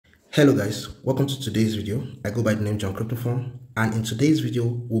Hello guys, welcome to today's video. I go by the name John Cryptoform, and in today's video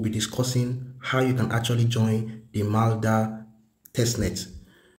we'll be discussing how you can actually join the Malda Testnet.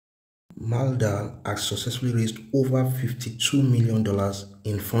 Malda has successfully raised over $52 million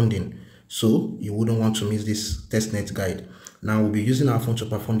in funding, so you wouldn't want to miss this testnet guide. Now we'll be using our phone to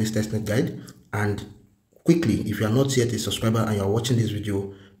perform this testnet guide, and quickly, if you are not yet a subscriber and you are watching this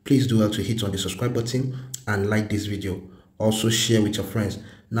video, please do well to hit on the subscribe button and like this video. Also share with your friends.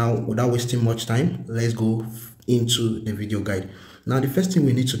 Now, without wasting much time, let's go into the video guide. Now, the first thing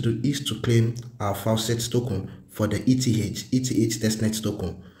we need to do is to claim our Faucet token for the ETH Testnet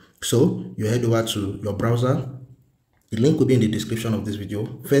token. So you head over to your browser. The link will be in the description of this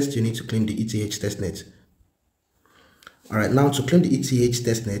video. First, you need to claim the ETH Testnet. All right, now to claim the ETH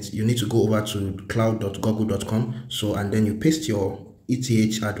Testnet, you need to go over to cloud.google.com. So, and then you paste your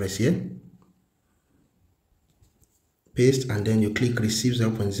ETH address here. Paste, and then you click receive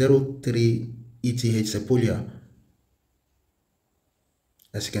 0.03 ETH Sepolia.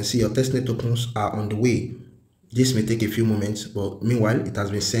 As you can see, your testnet tokens are on the way. This may take a few moments, but meanwhile it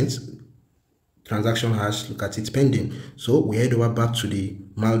has been sent. Transaction hash, look at it, pending. So we head over back to the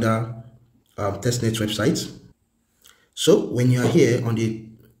Malda Testnet website. So when you are here on the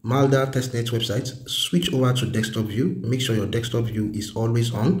Malda Testnet website, switch over to desktop view. Make sure your desktop view is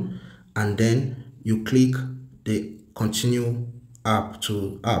always on, and then you click the continue app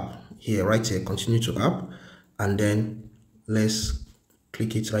to app here, right here, continue to app, and then let's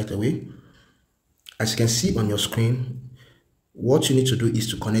click it right away. As you can see on your screen, what you need to do is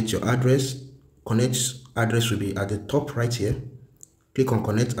to connect your address. Connect address will be at the top right here. Click on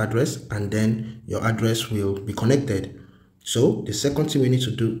connect address, and then your address will be connected. So the second thing we need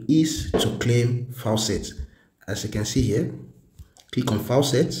to do is to claim Faucet. As you can see here, click on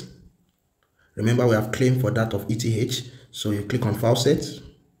Faucet. Remember, we have claimed for that of ETH, so you click on Faucet.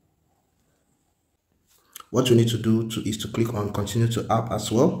 What you need to do is to click on continue to app as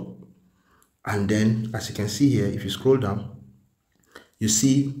well, and then as you can see here, if you scroll down, you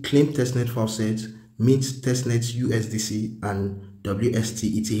see claim testnet Faucet, meet testnet USDC and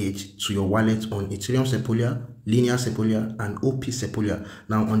wstETH to your wallet on Ethereum Sepolia, Linea Sepolia, and OP Sepolia.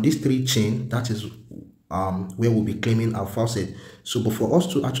 Now on these three chains, that is where we'll be claiming our Faucet. So, but for us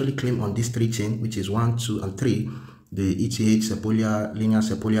to actually claim on these three chains, which is 1, 2, and 3, the ETH Sepolia, Linea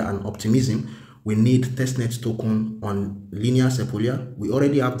Sepolia, and Optimism, we need testnet token on Linea Sepolia. We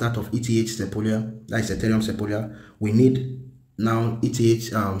already have that of ETH Sepolia, that is Ethereum Sepolia. We need now we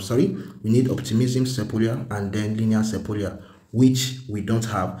need Optimism Sepolia and then Linea Sepolia, which we don't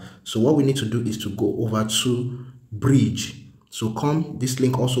have. So what we need to do is to go over to Bridge. So this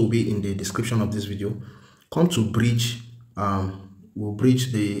link also will be in the description of this video. Come to Bridge. We'll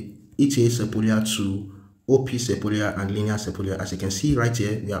bridge the ETH Sepolia to OP Sepolia and Linea Sepolia. As you can see right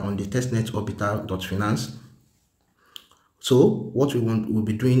here, we are on the testnet orbital.finance. So what we'll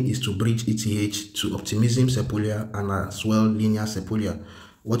be doing is to bridge ETH to Optimism Sepolia and as well Linea Sepolia.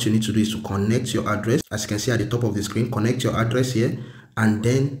 What you need to do is to connect your address. As you can see at the top of the screen, connect your address here, and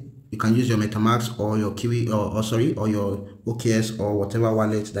then you can use your MetaMask or your Kiwi or your OKS or whatever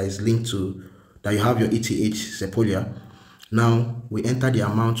wallet that is linked to that you have your ETH Sepolia. Now we enter the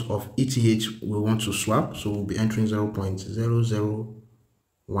amount of ETH we want to swap. So we'll be entering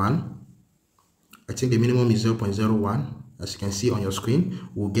 0.001. I think the minimum is 0.01. As you can see on your screen,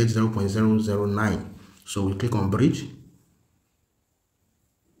 we'll get 0.009. So we click on Bridge.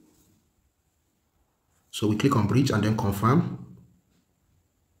 So we click on Bridge and then confirm.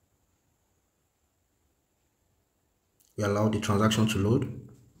 We allow the transaction to load.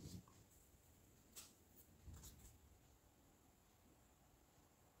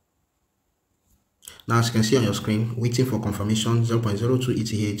 Now, as you can see on your screen, waiting for confirmation, 0.02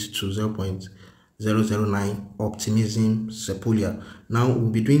 ETH to 0.009 Optimism Sepolia. Now, we'll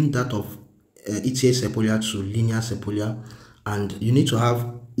be doing that of ETH Sepolia to Linea Sepolia, and you need to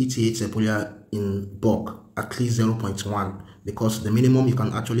have ETH Sepolia in bulk, at least 0.1, because the minimum you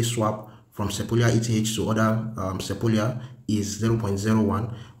can actually swap from Sepolia ETH to other Sepolia is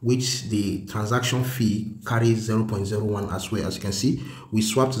 0.01, which the transaction fee carries 0.01 as well. As you can see, we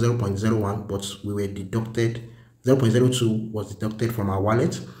swapped 0.01, but we were deducted 0.02 was deducted from our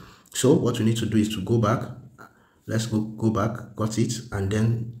wallet. So what we need to do is to go back. Let's go back, got it, and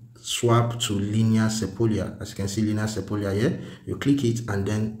then swap to Linea Sepolia. As you can see, Linea Sepolia here, you click it and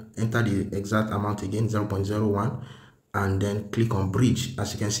then enter the exact amount again, 0.01, and then click on Bridge.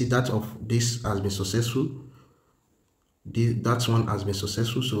 As you can see, that of this has been successful. That one has been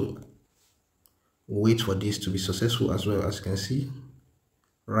successful, so we'll wait for this to be successful as well. As you can see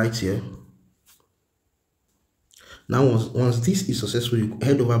right here. Now once this is successful, you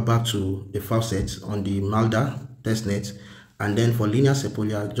head over back to the Faucet on the Malda Testnet, and then for Linea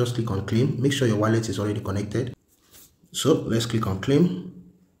Sepolia, just click on claim. Make sure your wallet is already connected. So let's click on claim,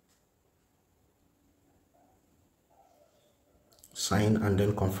 sign, and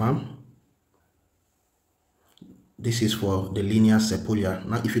then confirm. This is for the Linea Sepolia.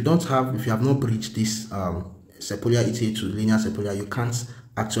 Now if you have not breached this Sepolia ETH to Linea Sepolia, you can't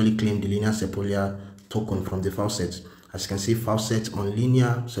actually claim the Linea Sepolia token from the Faucet. As you can see, Faucet on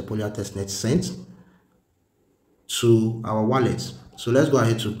Linea Sepolia testnet sent to our wallet. So let's go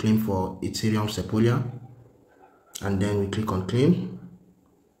ahead to claim for Ethereum Sepolia, and then we click on claim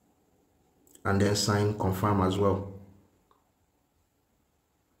and then sign, confirm as well.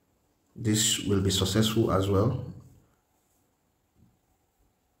 This will be successful as well.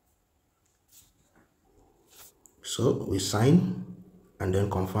 So we sign and then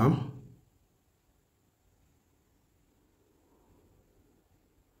confirm.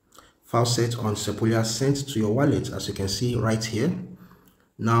 Faucet on Sepolia sent to your wallet, as you can see right here.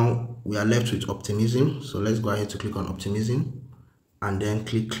 Now we are left with Optimism. So let's go ahead to click on Optimism and then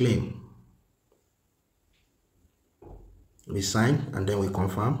click claim. We sign and then we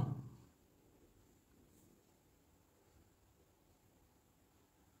confirm.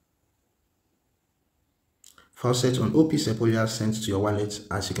 Faucet on OP Sepolia sent to your wallet.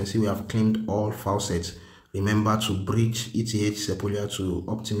 As you can see, we have claimed all Faucets. Remember to bridge ETH Sepolia to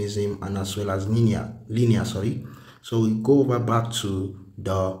Optimism and as well as Linea, sorry. So we go over back to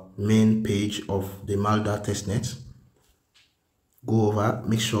the main page of the Malda Testnet. Go over,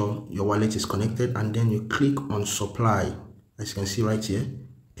 make sure your wallet is connected, and then you click on supply. As you can see right here,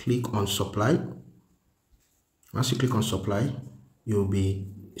 click on supply. Once you click on supply, you'll be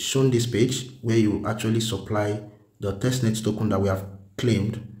shown this page where you actually supply the testnet token that we have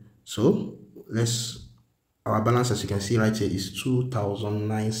claimed. So our balance, as you can see right here, is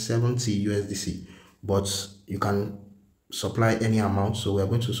 2,970 USDC, but you can supply any amount. So we are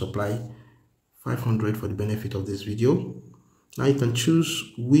going to supply 500 for the benefit of this video. Now you can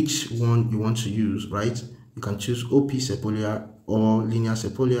choose which one you want to use, right? You can choose OP Sepolia or Linea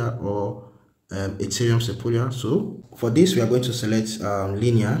Sepolia or Ethereum Sepolia. So for this, we are going to select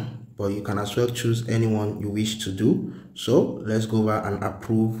Linea, but you can as well choose anyone you wish to do. So let's go over and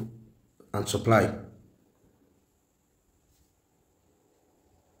approve and supply.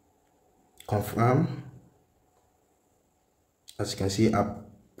 Confirm. As you can see,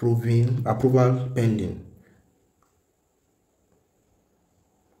 approval pending.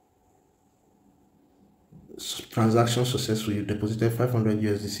 Transaction successful. You deposited 500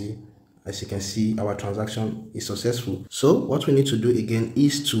 USDC. As you can see, our transaction is successful. So what we need to do again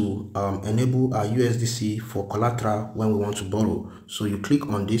is to enable our USDC for collateral when we want to borrow. So you click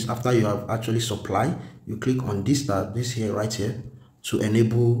on this after you have actually supplied. You click on this here right here to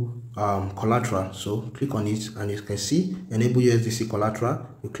enable collateral. So click on it and you can see enable USDC collateral.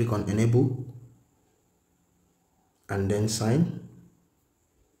 You click on enable and then sign,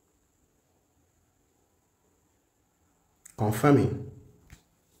 confirming.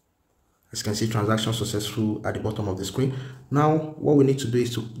 As you can see, transaction successful at the bottom of the screen. Now what we need to do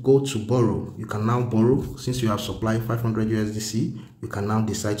is to go to borrow. You can now borrow. Since you have supplied 500 USDC, you can now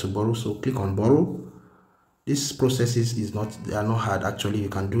decide to borrow. So click on borrow. These processes they are not hard, actually. You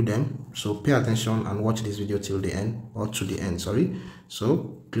can do them. So pay attention and watch this video till the end, or to the end, sorry.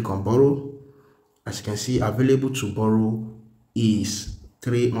 So click on borrow. As you can see, available to borrow is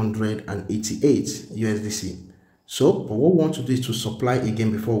 388 USDC. So but what we want to do is to supply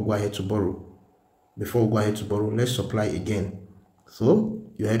again before we go ahead to borrow. Let's supply again. So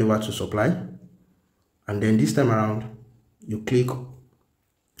you head over to supply, and then this time around you click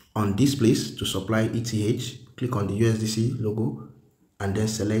on this place to supply ETH. Click on the USDC logo and then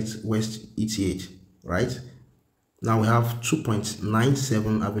select wstETH. Right now we have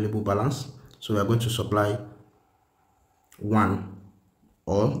 2.97 available balance, so we are going to supply 1,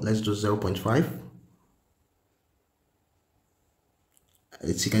 or let's do 0.5.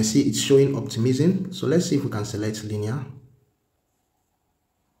 As you can see, it's showing Optimism. So let's see if we can select Linea.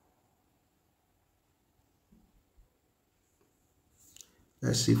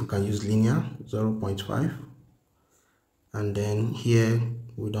 Let's see if we can use Linea 0.5. And then here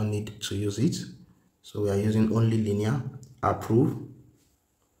we don't need to use it, so we are using only Linea. Approve.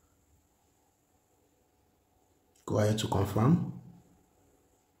 Go ahead to confirm.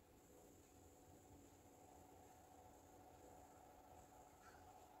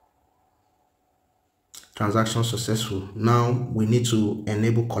 Transaction successful. Now we need to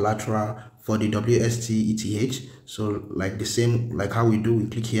enable collateral for the wstETH. So like the same, like how we do, we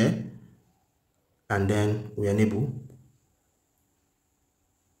click here and then we enable.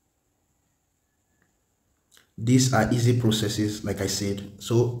 These are easy processes, like I said.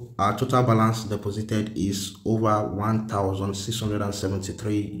 So our total balance deposited is over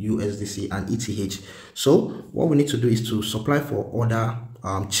 1,673 USDC and ETH. So what we need to do is to supply for other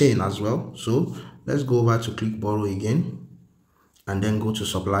chain as well. So let's go over to click borrow again and then go to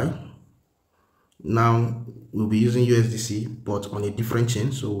supply. Now we'll be using USDC but on a different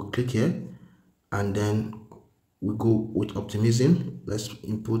chain. So we'll click here and then we go with Optimism. Let's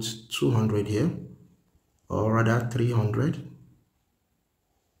input 200 here, or rather 300,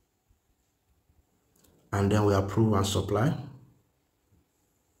 and then we approve and supply.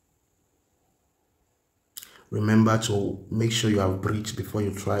 Remember to make sure you have breached before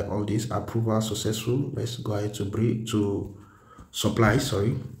you try all this. Approval successful. Let's go ahead to supply.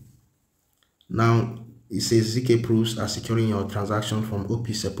 Sorry. Now it says ZK proofs are securing your transaction from ETH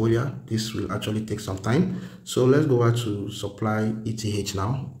Sepolia. This will actually take some time. So let's go over to supply ETH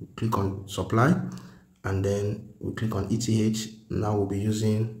now. Click on supply and then we click on ETH. Now we'll be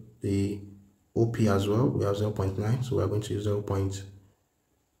using the OP as well. We have 0.9, so we're going to use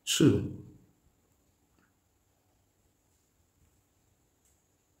 0.2.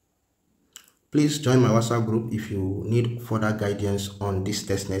 Please join my WhatsApp group if you need further guidance on this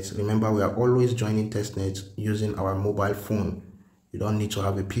testnet. Remember, we are always joining testnet using our mobile phone. You don't need to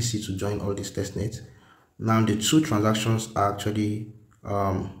have a PC to join all these testnets. Now the two transactions are actually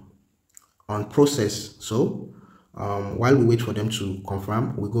on process. So while we wait for them to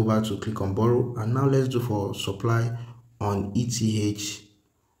confirm, we go over to click on borrow, and now let's do for supply on ETH.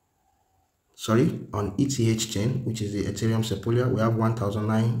 Sorry, on ETH chain, which is the Ethereum Sepolia. We have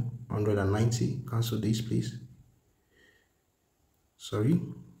 1,990. Cancel this, please. Sorry.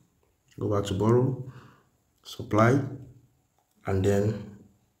 Go back to borrow, supply, and then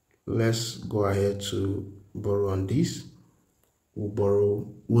let's go ahead to borrow on this.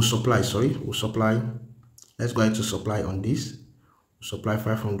 We'll supply. Let's go ahead to supply on this. We'll supply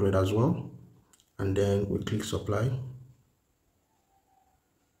 500 as well, and then we click supply.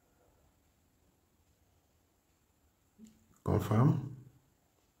 Confirm.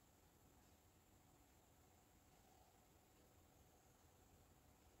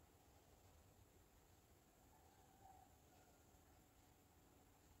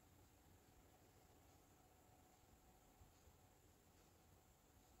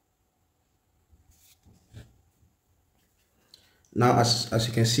 Now, as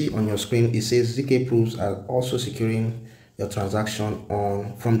you can see on your screen, it says ZK proofs are also securing your transaction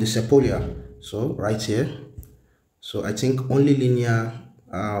from the Sepolia. So right here. So I think only Linea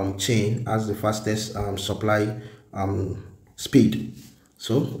chain has the fastest supply speed.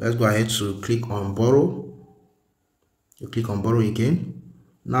 So let's go ahead to click on borrow. You click on borrow again.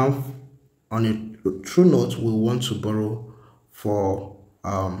 Now on a true note, we want to borrow for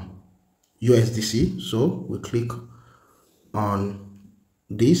USDC. So we click on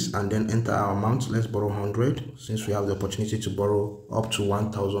this and then enter our amount. Let's borrow 100 since we have the opportunity to borrow up to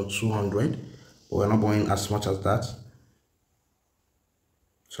 1,200, but we're not borrowing as much as that.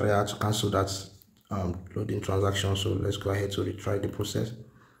 Sorry, I had to cancel that loading transaction. So let's go ahead to retry the process.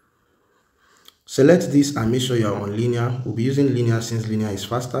 Select this and make sure you're on Linea. We'll be using Linea since Linea is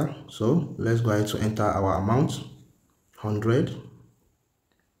faster. So let's go ahead to enter our amount, 100,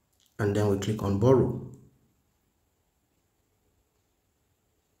 and then we click on borrow.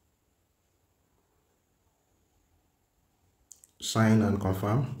 Sign and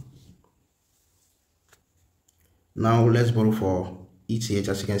confirm. Now let's borrow for ETH.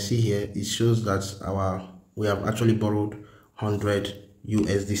 As you can see here, it shows that we have actually borrowed 100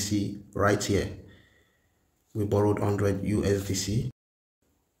 USDC right here. We borrowed 100 USDC.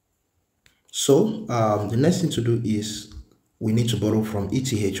 So the next thing to do is we need to borrow from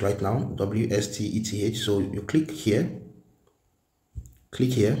ETH right now, wstETH. So you click here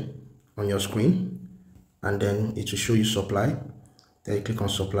on your screen, and then it will show you supply. Then you click on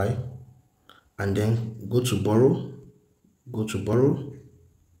supply and then go to borrow,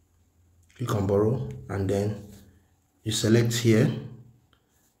 click on borrow, and then you select here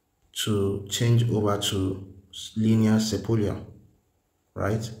to change over to Linea Sepolia.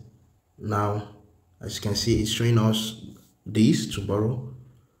 Right now, as you can see, it's showing us this to borrow.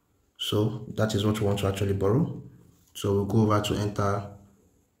 So that is what we want to actually borrow. So we'll go over to enter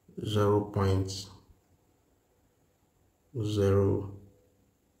 0.02.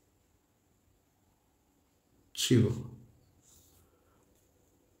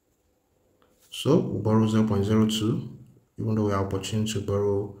 So we'll borrow 0.02, even though we have opportunity to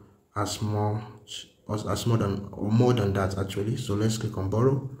borrow more than that actually. So let's click on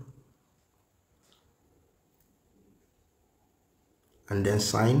borrow. and then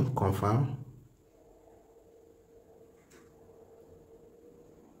sign, confirm.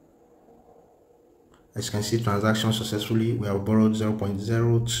 As you can see, transaction successfully. We have borrowed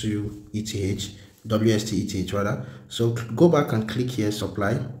 0.02 ETH, wstETH rather. So go back and click here,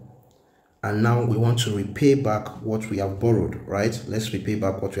 supply. And now we want to repay back what we have borrowed, right? Let's repay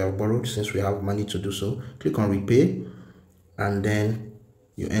back what we have borrowed since we have money to do so. Click on repay, and then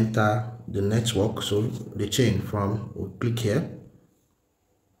you enter the network, so the chain from, we'll click here.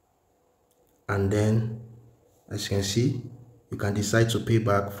 And then as you can see, you can decide to pay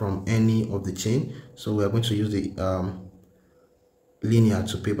back from any of the chain. So we are going to use the Linea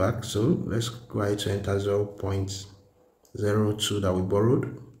to pay back. So let's go ahead to enter 0.02 that we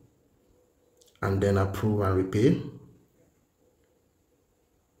borrowed, and then approve and repay.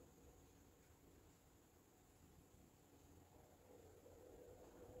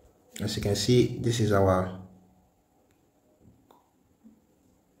 As you can see, this is our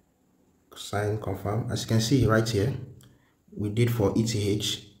sign, confirm. As you can see right here, we did for ETH,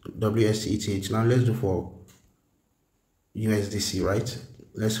 wstETH. Now let's do for USDC, right?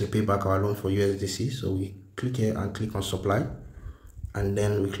 Let's repay back our loan for USDC. So we click here and click on supply, and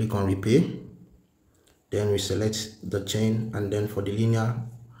then we click on repay. Then we select the chain, and then for the Linea,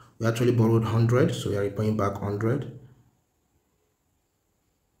 we actually borrowed 100, so we are repaying back 100.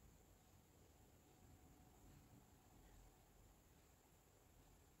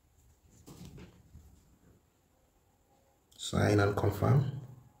 Sign and confirm.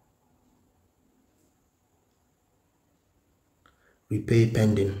 Repay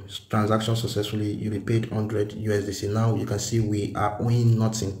pending. Transaction successfully. You repaid 100 USDC. Now you can see we are owing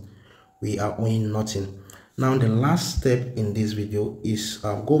nothing. We are owing nothing. Now the last step in this video is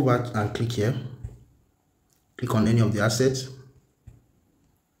go over and click here. Click on any of the assets.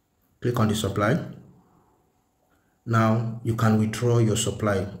 Click on the supply. Now you can withdraw your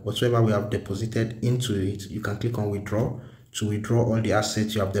supply. Whatever we have deposited into it, you can click on withdraw to withdraw all the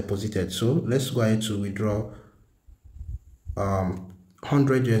assets you have deposited. So let's go ahead to withdraw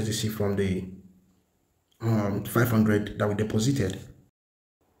 100 USDC from the 500 that we deposited.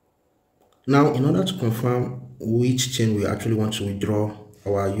 Now, in order to confirm which chain we actually want to withdraw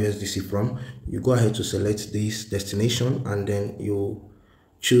our USDC from, you go ahead to select this destination, and then you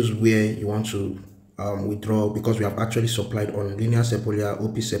choose where you want to withdraw, because we have actually supplied on Linea Sepolia,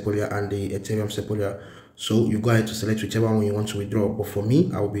 OP Sepolia, and the Ethereum Sepolia. So you go ahead to select whichever one you want to withdraw. But for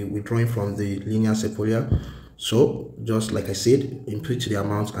me, I will be withdrawing from the Linea Sepolia. So just like I said, input the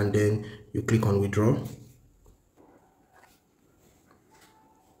amount, and then you click on withdraw,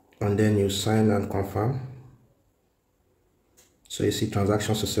 and then you sign and confirm. So you see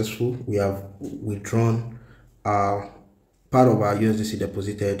transaction successful. We have withdrawn part of our USDC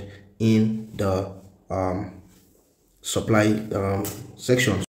deposited in the supply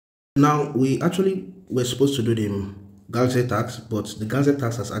section. Now we actually were supposed to do the Gazette tax, but the Gazette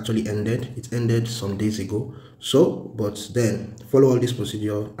tax has actually ended. It ended some days ago. So but then follow all this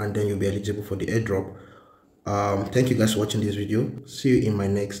procedure, and then you'll be eligible for the airdrop. Thank you guys for watching this video. See you in my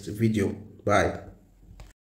next video. Bye.